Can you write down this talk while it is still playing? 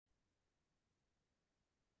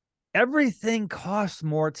Everything costs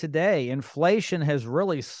more today. Inflation has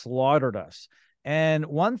really slaughtered us. And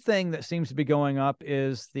one thing that seems to be going up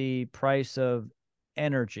is the price of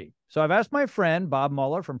energy. So I've asked my friend Bob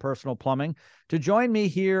Mueller from Personal Plumbing to join me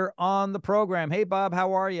here on the program. Hey, Bob,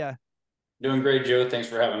 how are you? Doing great, Joe. Thanks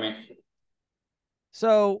for having me.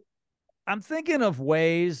 So I'm thinking of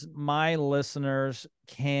ways my listeners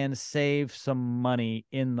can save some money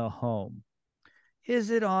in the home. Is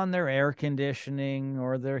it on their air conditioning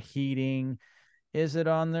or their heating? Is it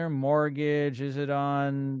on their mortgage? Is it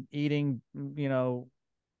on eating,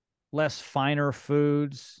 less finer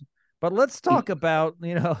foods? But let's talk about,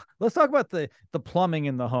 let's talk about the plumbing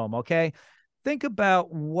in the home, okay? Think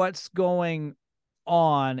about what's going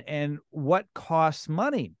on and what costs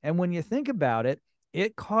money. And when you think about it,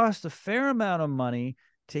 it costs a fair amount of money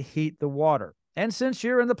to heat the water. And since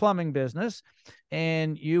you're in the plumbing business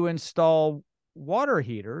and you install water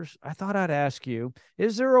heaters, I thought I'd ask you,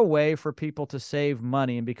 is there a way for people to save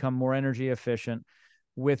money and become more energy efficient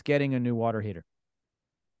with getting a new water heater?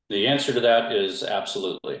 The answer to that is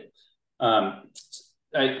absolutely. Um,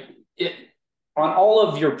 I, it, on all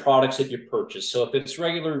of your products that you purchase, so if it's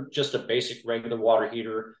regular, just a basic regular water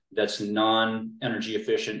heater that's non-energy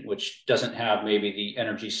efficient, which doesn't have maybe the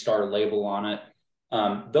Energy Star label on it,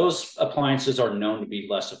 those appliances are known to be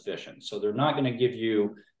less efficient. So they're not going to give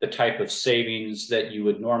you the type of savings that you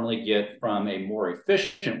would normally get from a more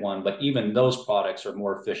efficient one, but even those products are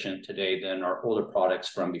more efficient today than our older products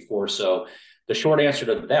from before. So the short answer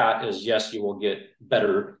to that is yes, you will get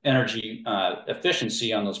better energy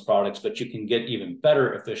efficiency on those products, but you can get even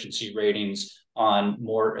better efficiency ratings on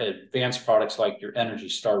more advanced products like your Energy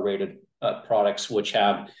Star rated products, which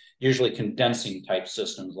have usually condensing type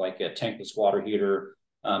systems like a tankless water heater,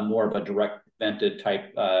 more of a direct vented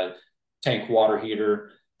type tank water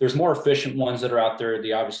heater. There's more efficient ones that are out there.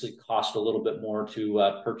 They obviously cost a little bit more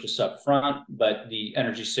to purchase up front, but the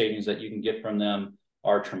energy savings that you can get from them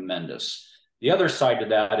are tremendous. The other side to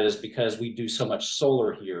that is because we do so much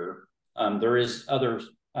solar here, there is other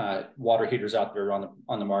water heaters out there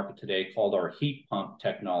on the market today called our heat pump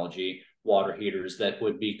technology water heaters that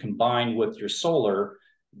would be combined with your solar.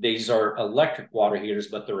 These are electric water heaters,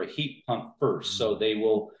 but they're a heat pump first. So they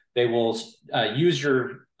will use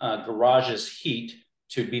your garage's heat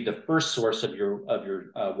to be the first source of your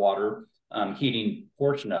water heating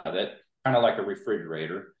portion of it, kind of like a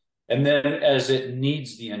refrigerator. And then as it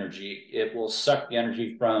needs the energy, it will suck the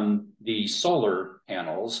energy from the solar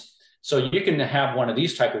panels. So you can have one of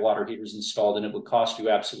these type of water heaters installed, and it would cost you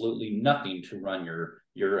absolutely nothing to run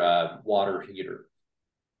your water heater.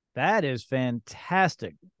 That is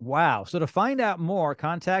fantastic. Wow. So to find out more,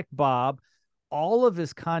 contact Bob. All of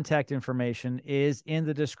his contact information is in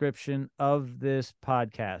the description of this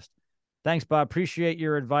podcast. Thanks, Bob. Appreciate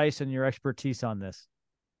your advice and your expertise on this.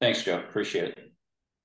 Thanks, Joe. Appreciate it.